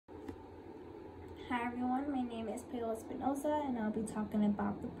Hi everyone, my name is Paola Espinosa and I'll be talking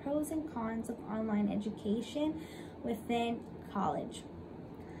about the pros and cons of online education within college.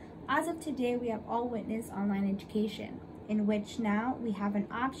 As of today, we have all witnessed online education, in which now we have an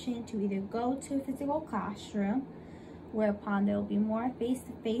option to either go to a physical classroom, whereupon there will be more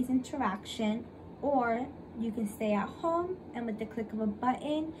face-to-face interaction, or you can stay at home and with the click of a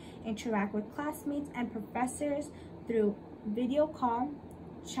button, interact with classmates and professors through video call,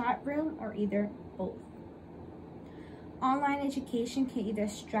 chat room, or either both. Online education can either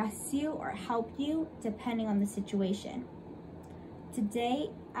stress you or help you depending on the situation.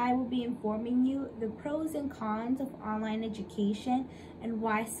 Today, I will be informing you the pros and cons of online education and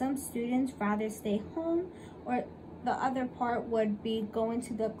why some students rather stay home, or the other part would be going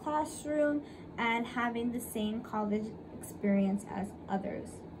to the classroom and having the same college experience as others.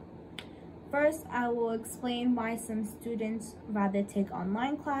 First, I will explain why some students rather take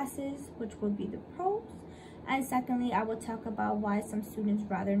online classes, which would be the pros. And secondly, I will talk about why some students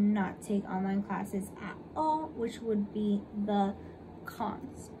rather not take online classes at all, which would be the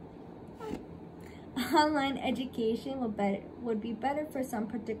cons. Online education would be better for some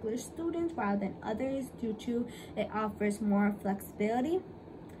particular students rather than others due to it offers more flexibility.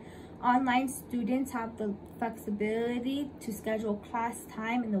 Online students have the flexibility to schedule class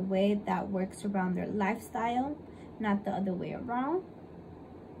time in a way that works around their lifestyle, not the other way around.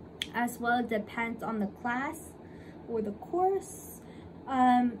 As well, it depends on the class or the course.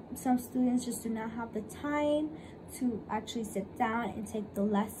 Some students just do not have the time to actually sit down and take the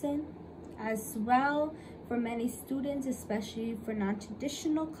lesson. As well, for many students, especially for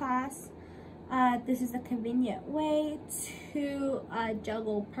non-traditional class, this is a convenient way to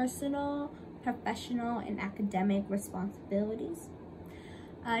juggle personal, professional, and academic responsibilities.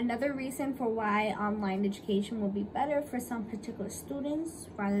 Another reason for why online education will be better for some particular students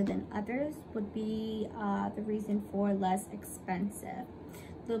rather than others would be the reason for less expensive.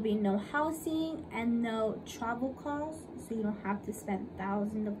 There'll be no housing and no travel costs, so you don't have to spend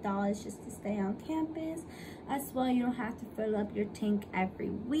thousands of dollars just to stay on campus. As well, you don't have to fill up your tank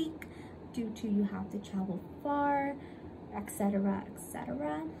every week due to you have to travel far, etc.,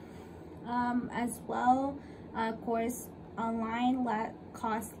 etc. As well, of course, online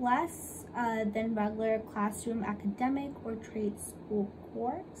costs less than regular classroom academic or trade school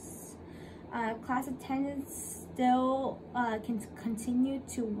course. Class attendance still can continue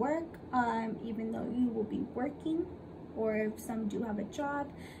to work even though you will be working, or if some do have a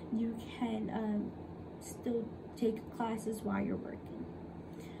job, you can still take classes while you're working.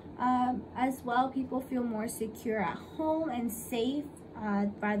 As well, people feel more secure at home and safe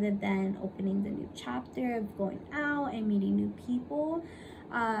rather than opening the new chapter of going out and meeting new people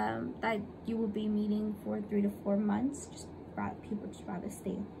that you will be meeting for 3 to 4 months. People just rather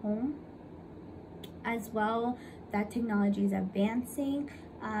stay home. As well, that technology is advancing.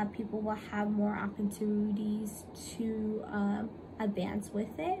 People will have more opportunities to advance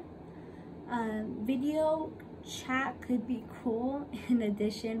with it. Video chat could be cool. In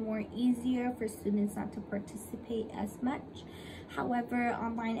addition, more easier for students not to participate as much. However,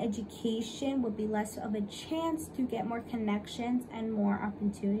 online education would be less of a chance to get more connections and more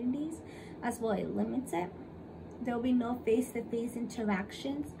opportunities. As well, it limits it. There will be no face-to-face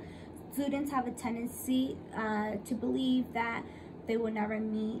interactions. Students have a tendency to believe that they will never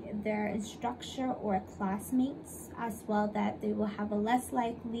meet their instructor or classmates, as well that they will have a less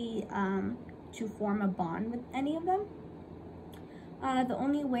likely to form a bond with any of them. The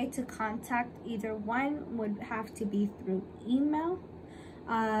only way to contact either one would have to be through email,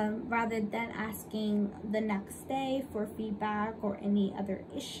 rather than asking the next day for feedback or any other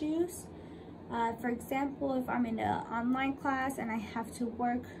issues. For example, if I'm in an online class and I have to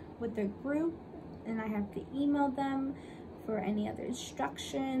work with a group and I have to email them for any other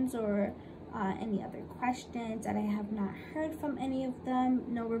instructions or any other questions that I have not heard from any of them,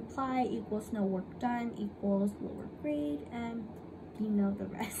 no reply equals no work done equals lower grade, and you know the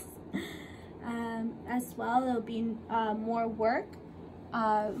rest. As well, there'll be more work.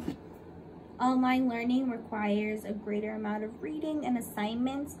 Online learning requires a greater amount of reading and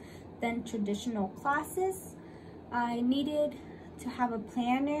assignments than traditional classes. I needed to have a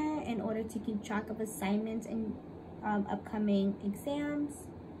planner in order to keep track of assignments and upcoming exams.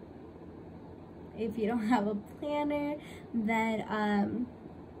 If you don't have a planner, then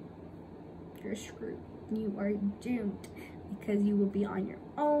you're screwed. You are doomed because you will be on your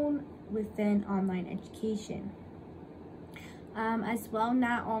own within online education. As well,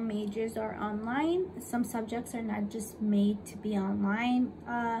 not all majors are online. Some subjects are not just made to be online,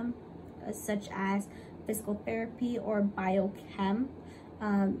 such as physical therapy or biochem.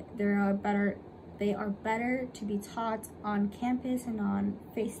 There are better they are better to be taught on campus and on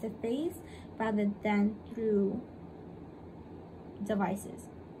face-to-face rather than through devices.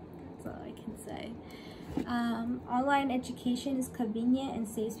 That's all I can say. Online education is convenient and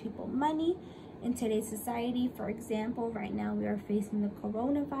saves people money. In today's society, for example, right now we are facing the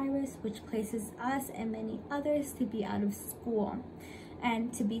coronavirus, which places us and many others to be out of school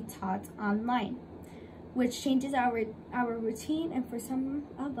and to be taught online, which changes our routine, and for some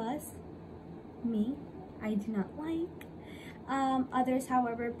of us, me, I do not like. Others,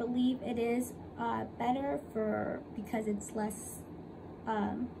 however, believe it is better because it's less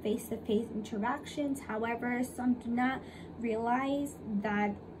face-to-face interactions. However, some do not realize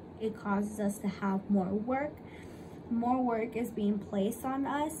that it causes us to have more work. More work is being placed on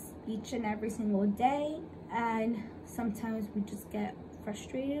us each and every single day, and sometimes we just get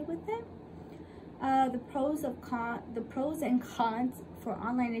frustrated with it. The pros and cons for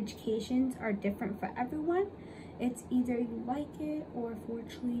online education are different for everyone. It's either you like it or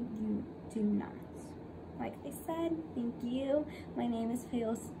fortunately you do not. Like I said, thank you. My name is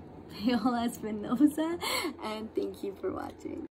Paola Espinosa, and thank you for watching.